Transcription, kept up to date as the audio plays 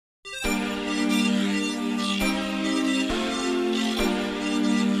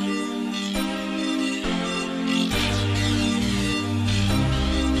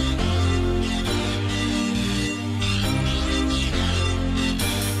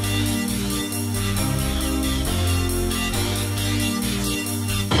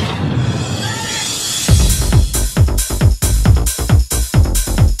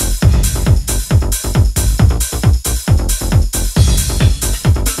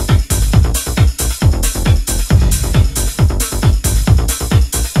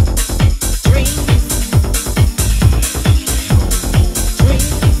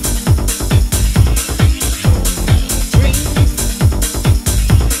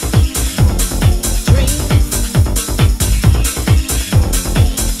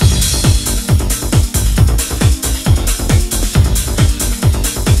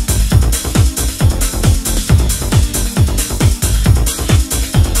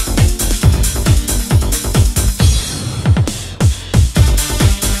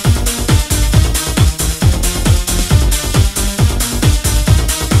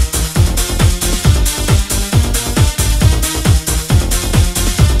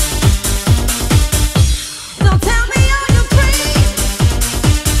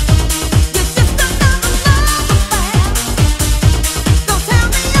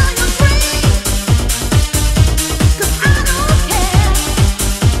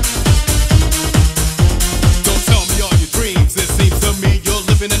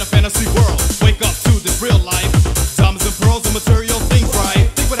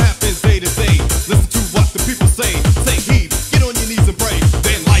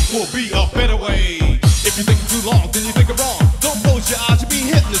too long, then you think it wrong. Don't close your eyes, you're being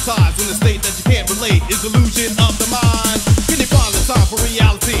hypnotized in a state that you can't relate. Is illusion of the mind. Can you find the time for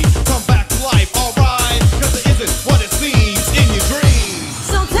reality? Come back to life, alright? Cause it isn't what it seems in your dreams.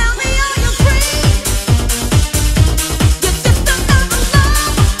 So tell me, are you free? You're just another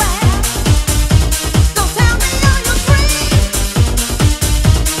love affair. So tell me, are you free?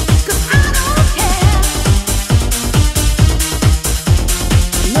 'Cause I don't care.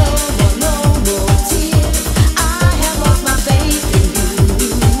 No more tears. I have lost my faith in you.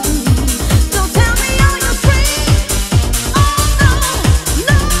 So tell me, are you free? Oh no,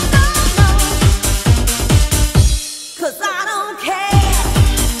 no, no, no. 'Cause I don't care.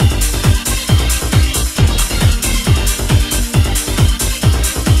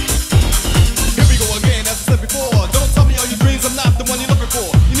 Here we go again, as I said before. Don't tell me all your dreams, I'm not the one you're looking for.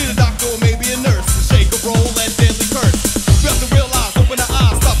 You need a doctor or maybe a nurse to shake a roll and deadly curse. You have to realize, open the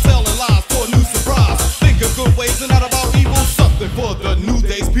eyes, stop telling lies for a new surprise. Think of good ways and not about evil. Something for the new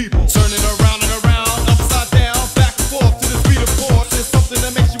day's people. Turning around and around, upside down, back and forth to the beat of course. It's something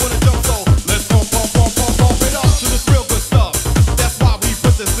that makes you wanna jump, so let's pump it up to this real good stuff. That's why we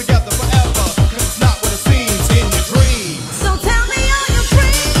put this together forever. 'Cause it's not what it seems in your dreams. So tell me, are you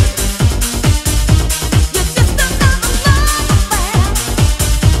free? You're just another love affair.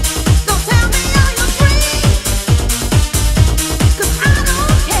 So tell me, are you free? 'Cause I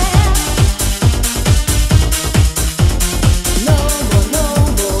don't care. No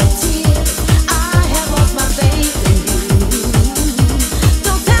more tears. I have lost my faith in you.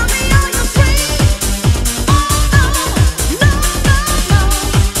 So tell me, are you free? Oh no, no, no, no.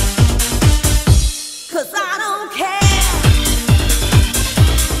 'Cause I don't care.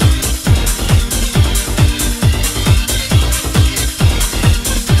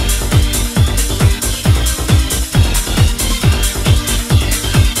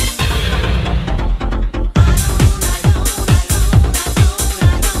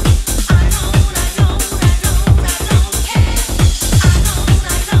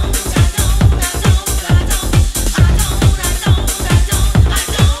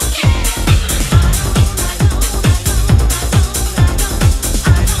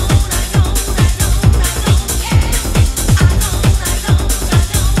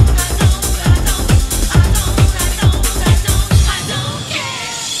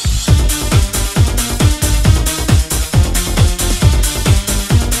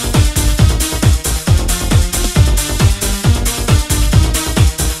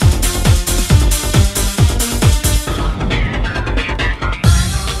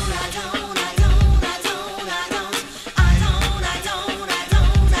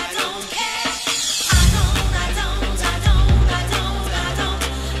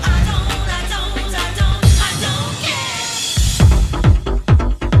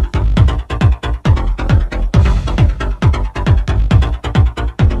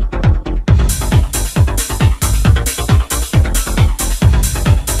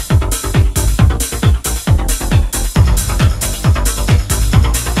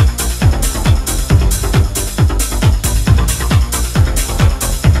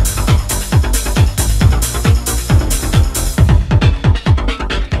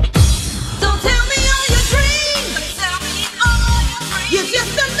 So tell me, are you free? You're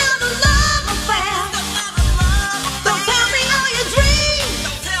just another love affair. So tell me, are you free?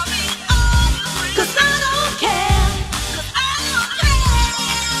 'Cause I don't care.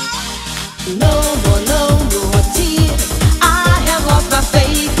 No more tears. I have lost my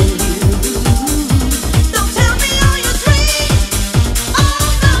faith in you. So tell me, are you free? Oh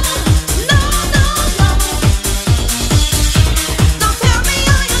no, no, no, no. So tell me,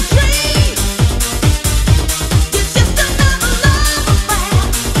 are you free? You're just another love affair.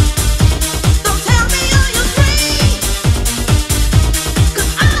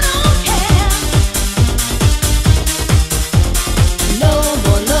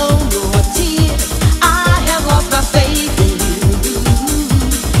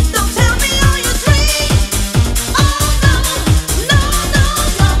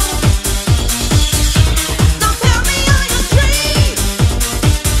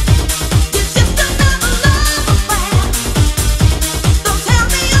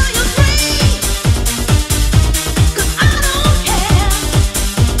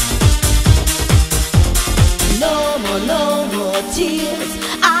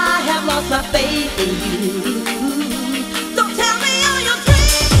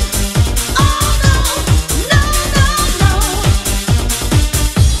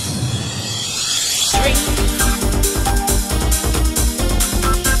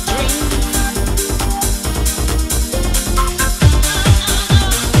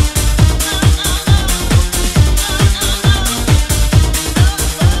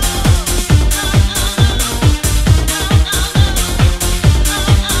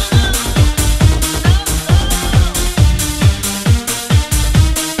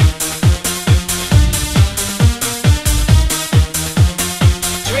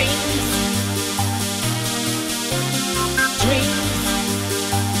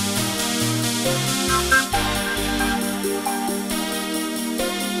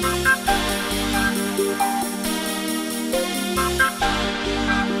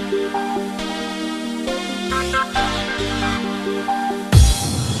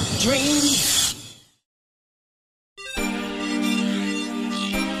 dreams.